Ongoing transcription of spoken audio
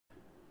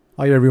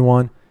Hi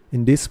everyone,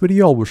 in this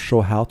video I will show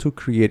how to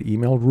create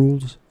email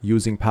rules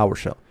using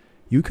PowerShell.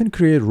 You can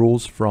create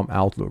rules from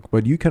Outlook,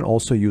 but you can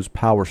also use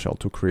PowerShell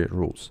to create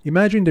rules.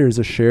 Imagine there is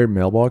a shared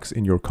mailbox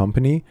in your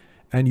company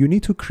and you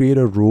need to create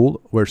a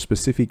rule where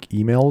specific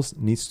emails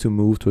needs to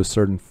move to a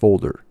certain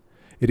folder.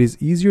 It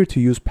is easier to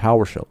use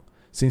PowerShell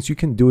since you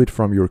can do it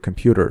from your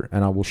computer,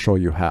 and I will show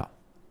you how.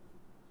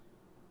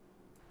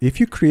 If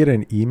you create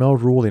an email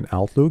rule in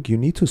Outlook, you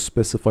need to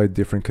specify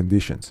different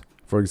conditions.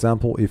 For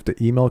example, if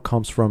the email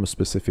comes from a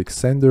specific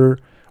sender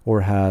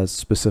or has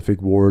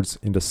specific words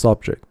in the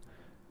subject.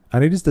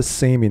 And it is the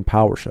same in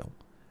PowerShell.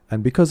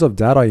 And because of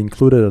that, I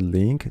included a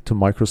link to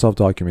Microsoft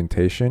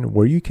documentation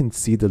where you can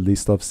see the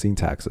list of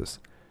syntaxes.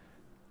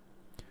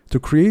 To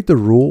create the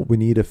rule, we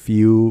need a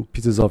few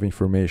pieces of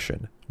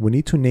information. We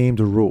need to name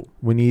the rule.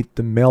 We need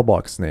the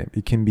mailbox name.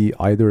 It can be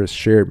either a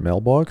shared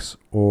mailbox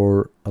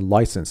or a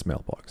licensed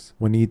mailbox.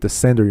 We need the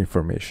sender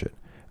information.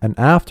 And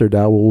after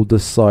that, we'll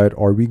decide,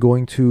 are we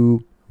going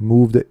to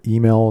move the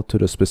email to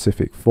the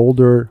specific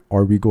folder?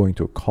 Are we going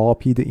to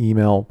copy the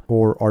email?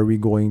 Or are we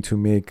going to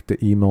make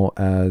the email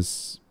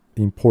as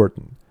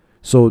important?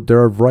 So there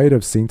are a variety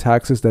of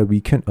syntaxes that we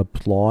can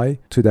apply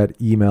to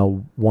that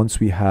email once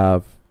we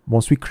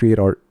create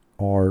our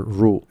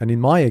rule. And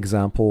in my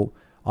example,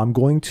 I'm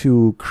going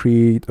to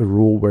create a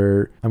rule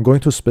where I'm going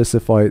to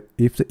specify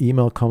if the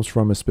email comes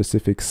from a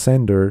specific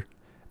sender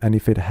and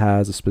if it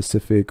has a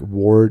specific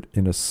word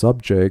in a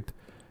subject,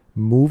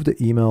 move the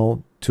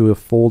email to a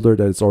folder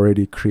that is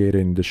already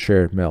created in the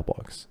shared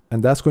mailbox.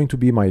 And that's going to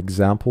be my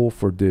example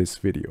for this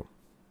video.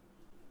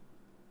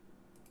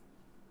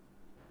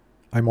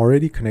 I'm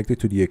already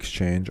connected to the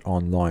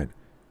ExchangeOnline,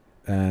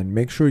 and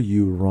make sure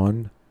you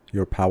run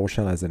your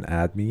PowerShell as an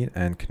admin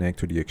and connect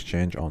to the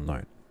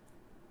ExchangeOnline.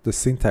 The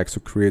syntax to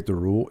create the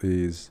rule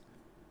is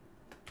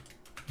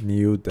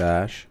new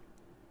dash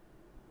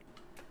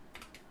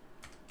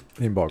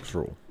inbox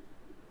rule.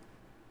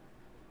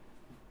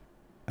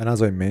 And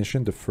as I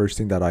mentioned, the first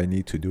thing that I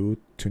need to do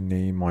to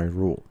name my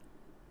rule.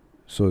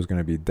 So it's going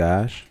to be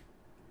dash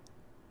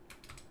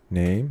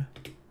name.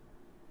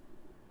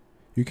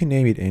 You can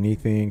name it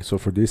anything. So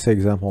for this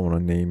example, I'm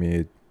going to name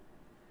it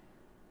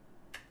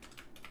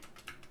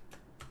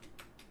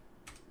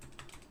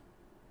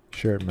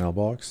shared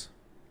mailbox.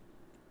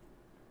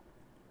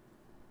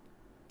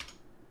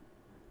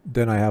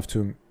 Then I have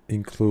to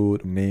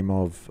include name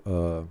of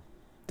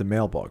the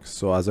mailbox.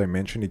 So as I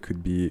mentioned, it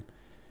could be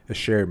a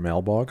shared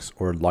mailbox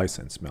or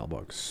licensed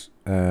mailbox,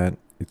 and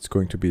it's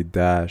going to be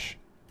dash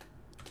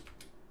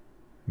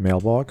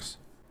mailbox.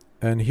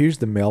 And here's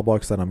the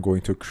mailbox that I'm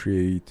going to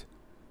create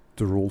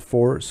the rule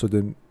for. So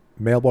the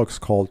mailbox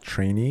called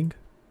training,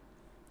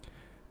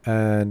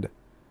 and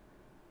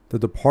the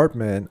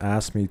department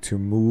asked me to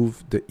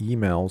move the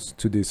emails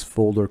to this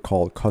folder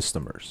called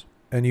customers.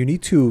 And you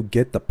need to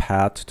get the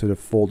path to the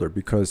folder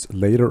because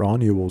later on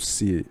you will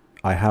see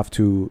I have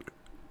to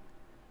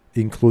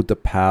include the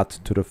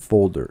path to the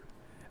folder.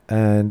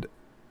 And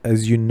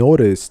as you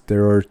notice,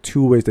 there are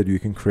two ways that you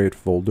can create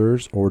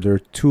folders, or there are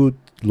two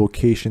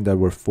locations that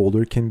where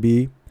folder can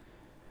be.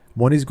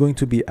 One is going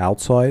to be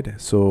outside.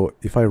 So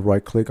if I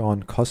right click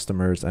on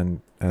customers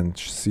and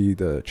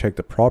check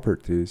the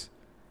properties,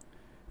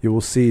 you will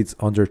see it's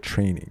under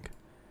training.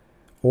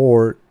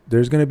 Or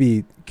there's going to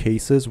be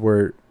cases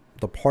where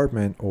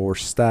department or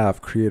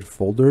staff create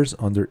folders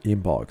under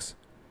inbox.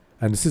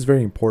 And this is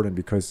very important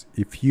because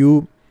if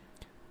you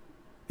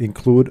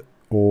include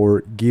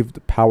or give the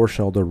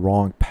PowerShell the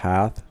wrong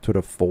path to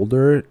the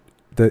folder,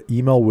 the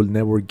email will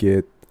never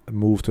get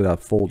moved to that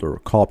folder or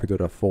copied to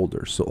that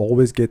folder. So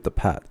always get the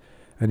path.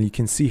 And you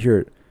can see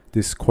here,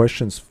 this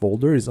questions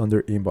folder is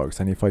under inbox.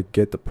 And if I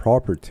get the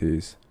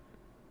properties,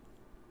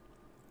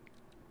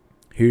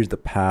 here's the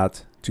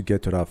path to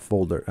get to that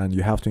folder. And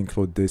you have to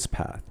include this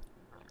path.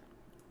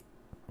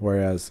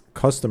 Whereas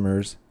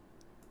customers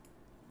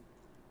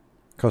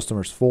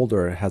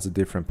folder has a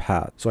different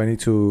path. So I need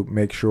to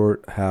make sure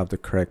I have the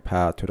correct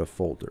path to the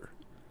folder.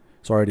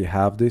 So I already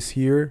have this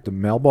here. The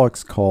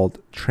mailbox called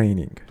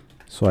training.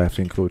 So I have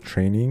to include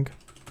training.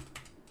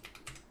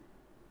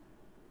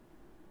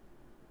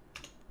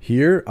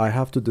 Here I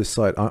have to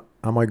decide,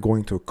 am I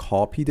going to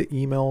copy the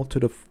email to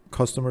the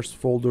customers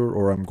folder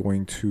or I'm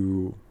going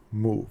to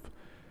move?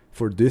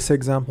 For this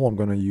example, I'm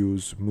going to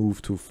use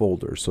move to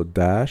folder. So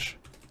dash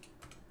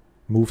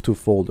move to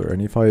folder.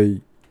 And if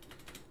I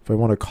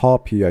want to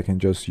copy, I can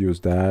just use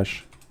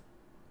dash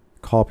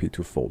copy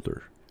to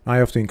folder. I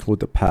have to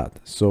include the path.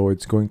 So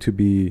it's going to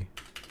be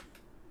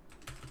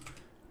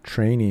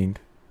training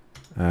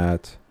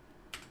at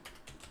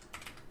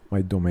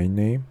my domain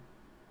name.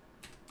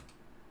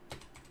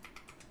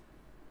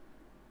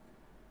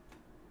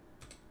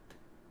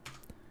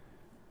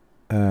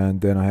 And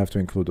then I have to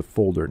include the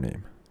folder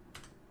name.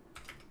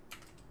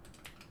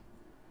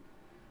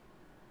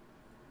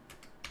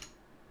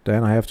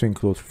 Then I have to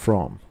include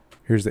from.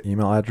 Here's the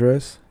email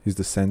address. Here's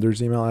the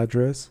sender's email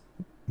address.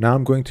 Now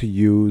I'm going to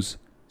use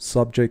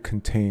subject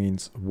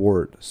contains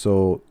word.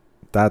 So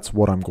that's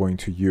what I'm going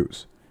to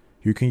use.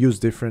 You can use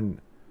different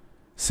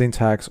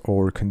syntax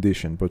or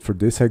condition, but for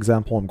this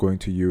example I'm going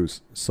to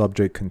use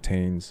subject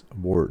contains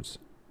words.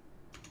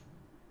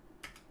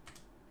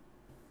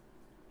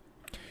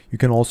 You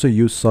can also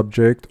use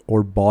subject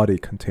or body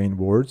contain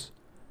words,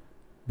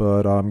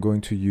 but I'm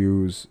going to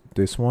use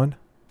this one.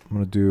 I'm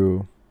going to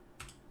do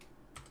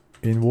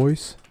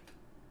invoice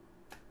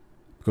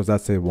because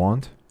that's what I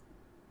want.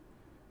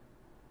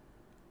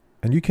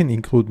 And you can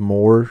include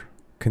more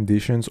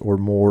conditions or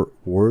more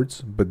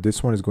words, but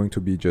this one is going to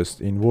be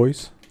just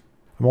invoice.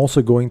 I'm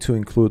also going to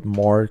include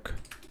mark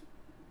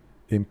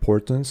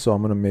importance, so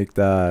I'm going to make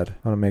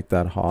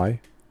that high.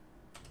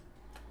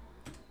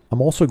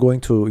 I'm also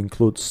going to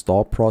include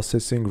stop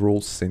processing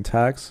rule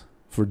syntax.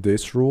 For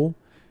this rule,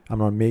 I'm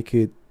going to make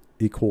it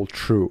equal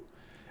true.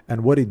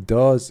 And what it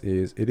does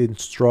is it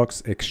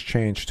instructs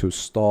Exchange to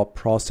stop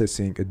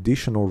processing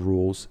additional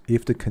rules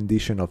if the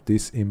condition of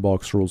these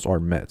inbox rules are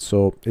met.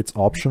 So it's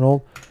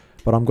optional,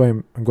 but I'm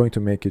going to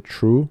make it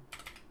true.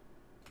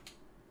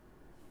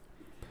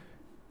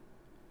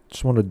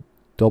 Just want to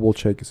double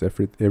check if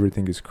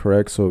everything is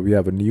correct. So we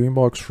have a new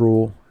inbox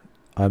rule.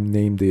 I've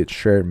named it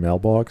shared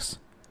mailbox.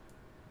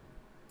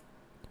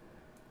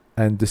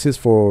 And this is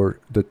for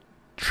the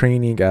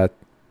training at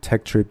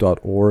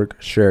techtrip.org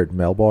shared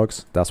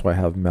mailbox. That's why I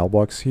have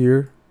mailbox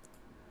here.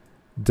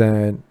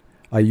 Then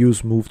I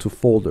use move to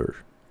folder.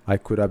 I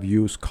could have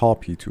used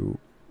copy to,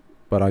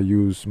 but I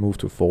use move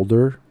to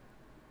folder,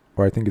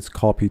 or I think it's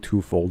copy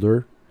to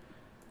folder.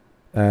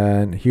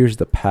 And here's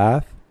the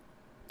path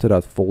to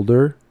that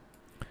folder.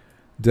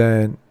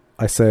 Then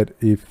I said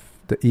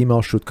if the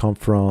email should come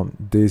from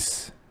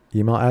this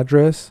email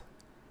address.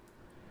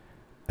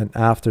 And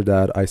after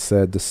that, I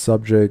said the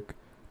subject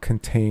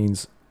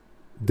contains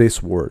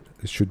this word.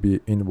 It should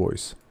be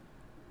invoice.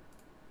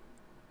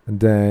 And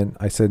then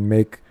I said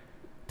make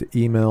the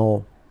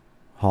email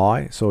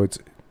high, so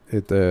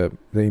the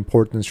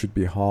importance should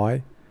be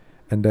high.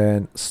 And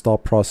then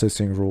stop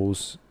processing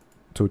rules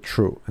to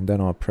true. And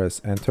then I'll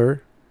press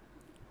enter.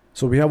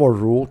 So we have our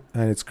rule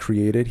and it's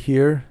created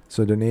here.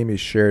 So the name is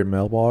shared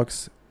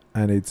mailbox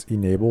and it's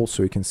enabled.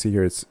 So you can see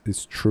here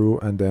it's true,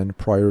 and then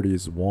priority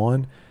is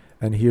 1.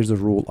 And here's the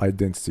rule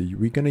identity.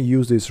 We're gonna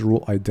use this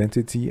rule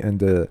identity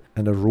and the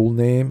rule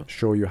name,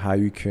 show you how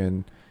you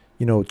can,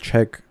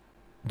 check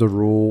the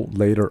rule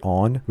later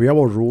on. We have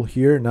a rule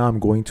here. Now I'm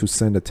going to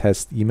send a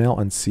test email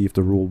and see if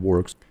the rule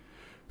works.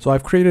 So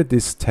I've created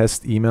this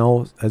test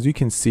email. As you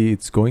can see,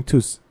 it's going to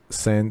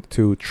send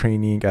to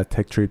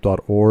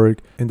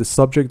training@techtrip.org. In the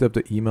subject of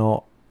the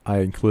email, I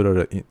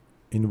included an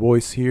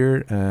invoice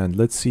here, and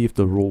let's see if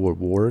the rule will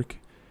work.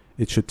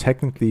 It should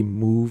technically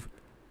move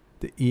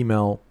the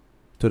email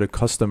to the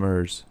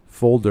customer's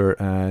folder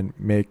and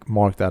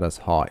mark that as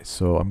high.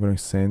 So I'm going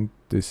to send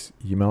this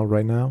email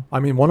right now.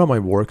 I'm in one of my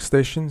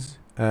workstations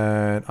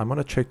and I'm going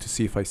to check to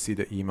see if I see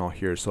the email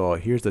here. So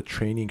here's the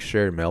training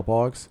shared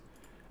mailbox.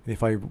 And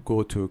if I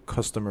go to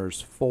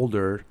customer's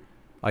folder,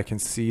 I can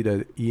see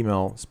that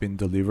email has been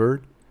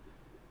delivered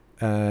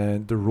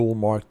and the rule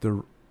marked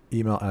the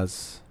email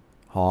as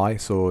high.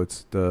 So it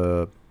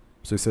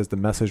says the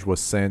message was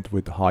sent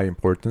with high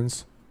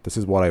importance. This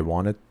is what I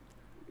wanted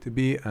to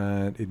be,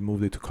 and it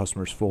moved it to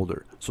customer's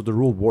folder. So the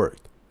rule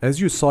worked. As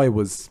you saw, it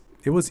was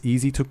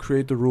easy to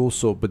create the rule.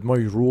 But my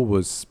rule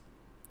was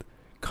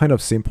kind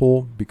of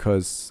simple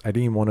because I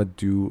didn't want to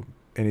do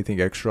anything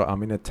extra.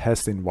 I'm in a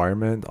test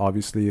environment,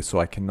 obviously, so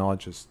I cannot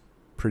just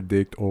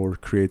predict or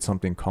create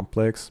something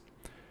complex.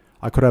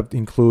 I could have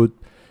include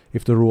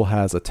if the rule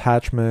has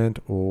attachment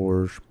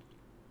or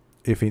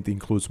if it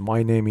includes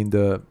my name in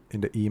the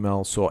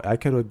email. So I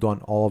could have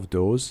done all of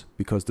those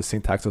because the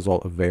syntax is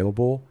all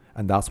available.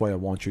 And that's why I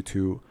want you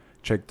to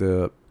check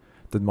the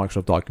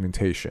Microsoft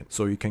documentation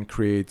so you can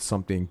create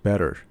something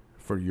better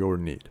for your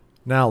need.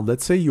 Now,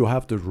 let's say you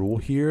have the rule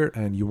here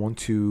and you want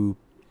to,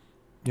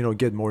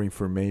 get more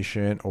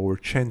information or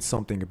change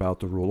something about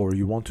the rule, or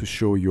you want to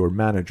show your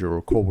manager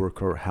or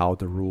coworker how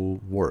the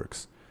rule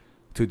works.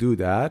 To do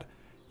that,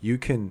 you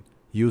can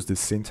use the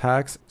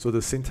syntax. So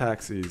the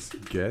syntax is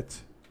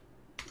get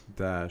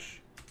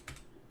dash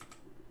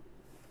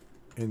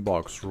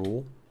inbox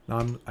rule.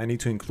 Now I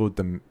need to include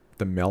the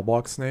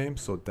mailbox name,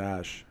 so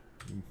dash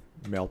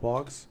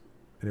mailbox,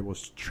 and it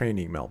was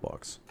training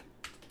mailbox.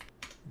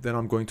 Then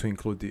I'm going to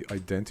include the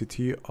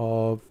identity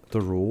of the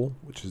rule,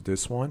 which is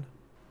this one.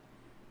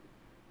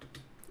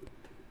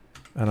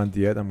 And on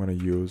the end, I'm going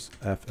to use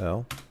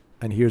FL.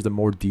 And here's the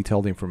more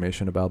detailed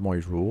information about my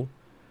rule.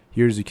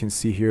 Here, as you can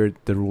see here,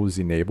 the rule is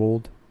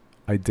enabled.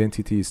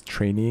 Identity is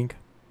training.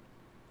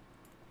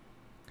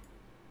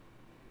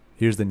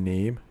 Here's the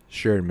name,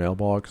 shared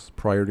mailbox.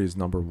 Priority is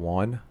number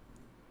 1.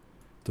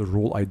 The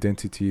rule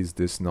identity is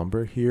this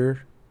number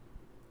here.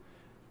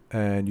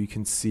 And you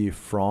can see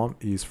from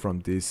is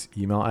from this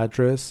email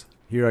address.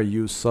 Here I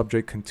use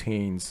subject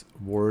contains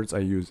words. I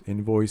use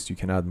invoice. You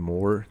can add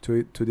more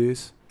to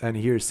this. And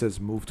here it says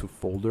move to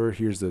folder.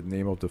 Here's the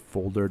name of the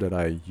folder that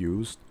I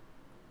used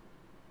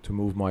to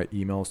move my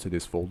emails to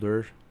this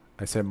folder.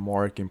 I said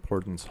mark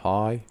importance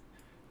high.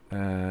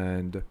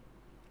 And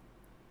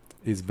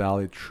is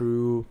valid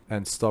true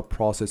and stop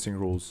processing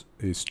rules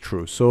is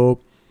true. So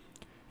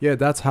yeah,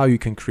 that's how you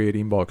can create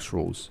inbox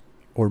rules,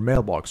 or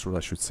mailbox rules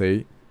I should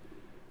say,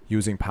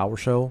 using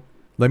PowerShell.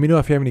 Let me know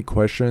if you have any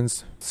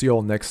questions. See you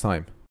all next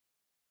time.